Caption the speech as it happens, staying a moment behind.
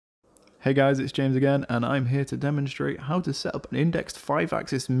Hey guys, it's James again, and I'm here to demonstrate how to set up an indexed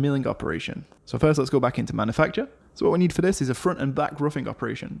 5-axis milling operation. So first let's go back into manufacture. So what we need for this is a front and back roughing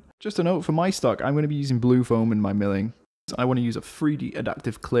operation. Just a note, for my stock, I'm going to be using blue foam in my milling. So I want to use a 3D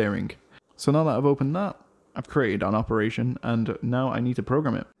adaptive clearing. So now that I've opened that, I've created an operation, and now I need to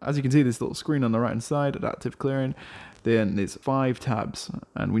program it. As you can see, this little screen on the right hand side, adaptive clearing, then there's 5 tabs,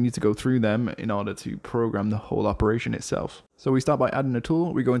 and we need to go through them in order to program the whole operation itself. So we start by adding a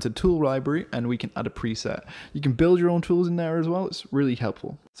tool. We go into tool library and we can add a preset. You can build your own tools in there as well. It's really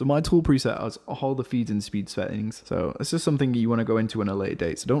helpful. So my tool preset has all the feeds and speed settings. So it's just something you want to go into in a later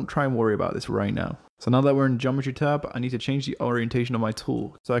date. So don't try and worry about this right now. So now that we're in geometry tab, I need to change the orientation of my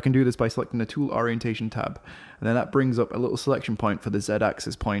tool. So I can do this by selecting the tool orientation tab. And then that brings up a little selection point for the Z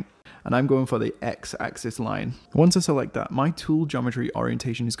axis point. And I'm going for the X axis line. Once I select that, my tool geometry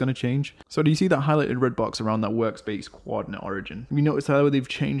orientation is going to change. So do you see that highlighted red box around that workspace coordinate origin? You notice how they've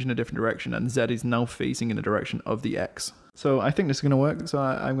changed in a different direction, and Z is now facing in the direction of the X. So I think this is going to work, so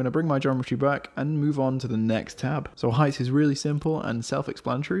I'm going to bring my geometry back and move on to the next tab. So height is really simple and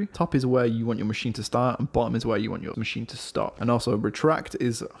self-explanatory. Top is where you want your machine to start, and bottom is where you want your machine to stop. And also retract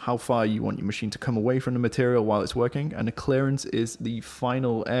is how far you want your machine to come away from the material while it's working, and a clearance is the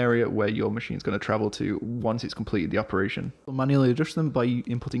final area where your machine is going to travel to once it's completed the operation. You'll manually adjust them by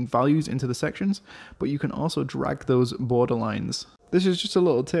inputting values into the sections, but you can also drag those border lines. This is just a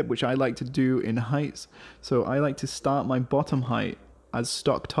little tip which I like to do in heights. So I like to start my bottom height as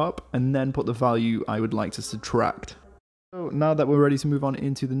stock top and then put the value I would like to subtract. So now that we're ready to move on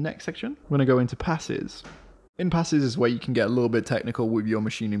into the next section, we're going to go into passes. In passes is where you can get a little bit technical with your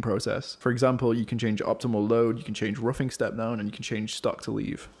machining process. For example, you can change optimal load, you can change roughing step down, and you can change stock to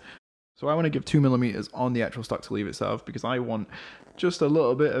leave. So I want to give 2mm on the actual stock to leave itself because I want just a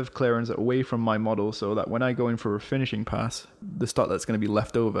little bit of clearance away from my model so that when I go in for a finishing pass, the stock that's going to be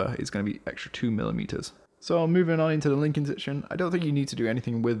left over is going to be extra 2mm. So moving on into the linking section, I don't think you need to do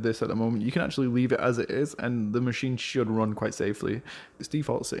anything with this at the moment. You can actually leave it as it is and the machine should run quite safely. Its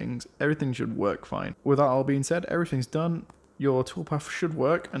default settings, everything should work fine. With that all being said, everything's done. Your toolpath should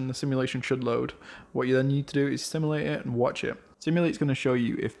work and the simulation should load. What you then need to do is simulate it and watch it. Simulate's going to show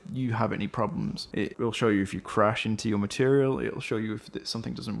you if you have any problems. It will show you if you crash into your material. It'll show you if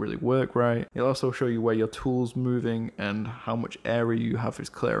something doesn't really work right. It'll also show you where your tool's moving and how much area you have as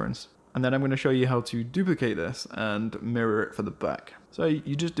clearance. And then I'm going to show you how to duplicate this and mirror it for the back. So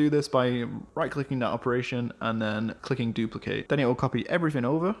you just do this by right-clicking that operation and then clicking duplicate. Then it will copy everything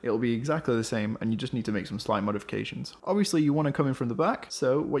over. It will be exactly the same and you just need to make some slight modifications. Obviously you want to come in from the back.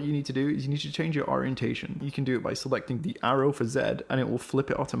 So what you need to do is you need to change your orientation. You can do it by selecting the arrow for Z and it will flip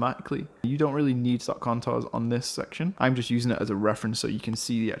it automatically. You don't really need stock contours on this section. I'm just using it as a reference so you can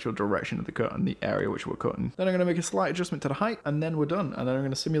see the actual direction of the cut and the area which we're cutting. Then I'm going to make a slight adjustment to the height and then we're done. And then I'm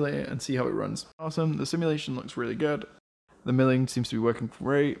going to simulate it and see how it runs. Awesome. The simulation looks really good. The milling seems to be working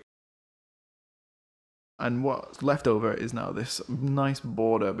great. And what's left over is now this nice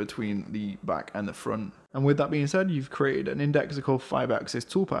border between the back and the front. And with that being said, you've created an indexical 5-axis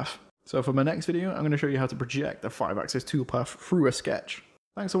toolpath. So for my next video, I'm going to show you how to project a 5-axis toolpath through a sketch.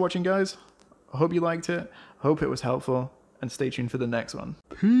 Thanks for watching, guys. I hope you liked it. I hope it was helpful. And stay tuned for the next one.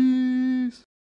 Peace!